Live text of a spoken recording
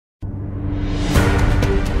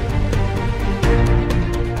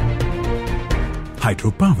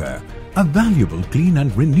Hydropower, a valuable clean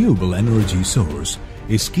and renewable energy source,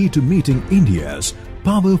 is key to meeting India's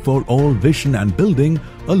power for all vision and building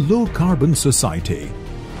a low-carbon society.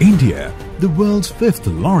 India, the world's fifth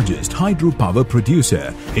largest hydropower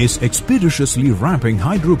producer, is expeditiously ramping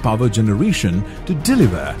hydropower generation to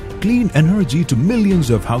deliver clean energy to millions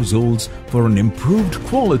of households for an improved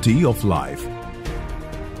quality of life.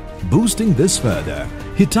 Boosting this further,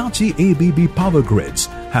 Hitachi ABB Power Grids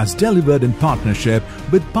has delivered in partnership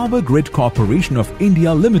with Power Grid Corporation of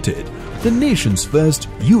India Limited the nation's first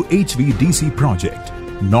UHVDC project,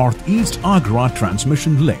 North-East-Agra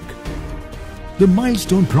Transmission Link. The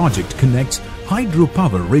milestone project connects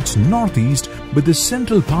hydropower-rich Northeast with the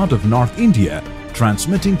central part of North India,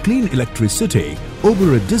 transmitting clean electricity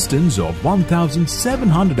over a distance of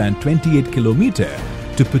 1,728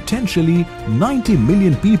 km to potentially 90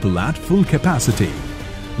 million people at full capacity.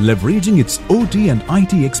 Leveraging its OT and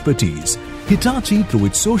IT expertise, Hitachi, through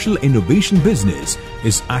its social innovation business,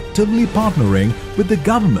 is actively partnering with the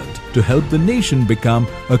government to help the nation become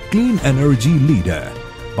a clean energy leader.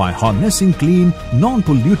 By harnessing clean,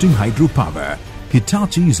 non-polluting hydropower,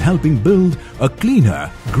 Hitachi is helping build a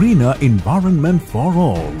cleaner, greener environment for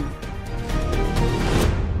all.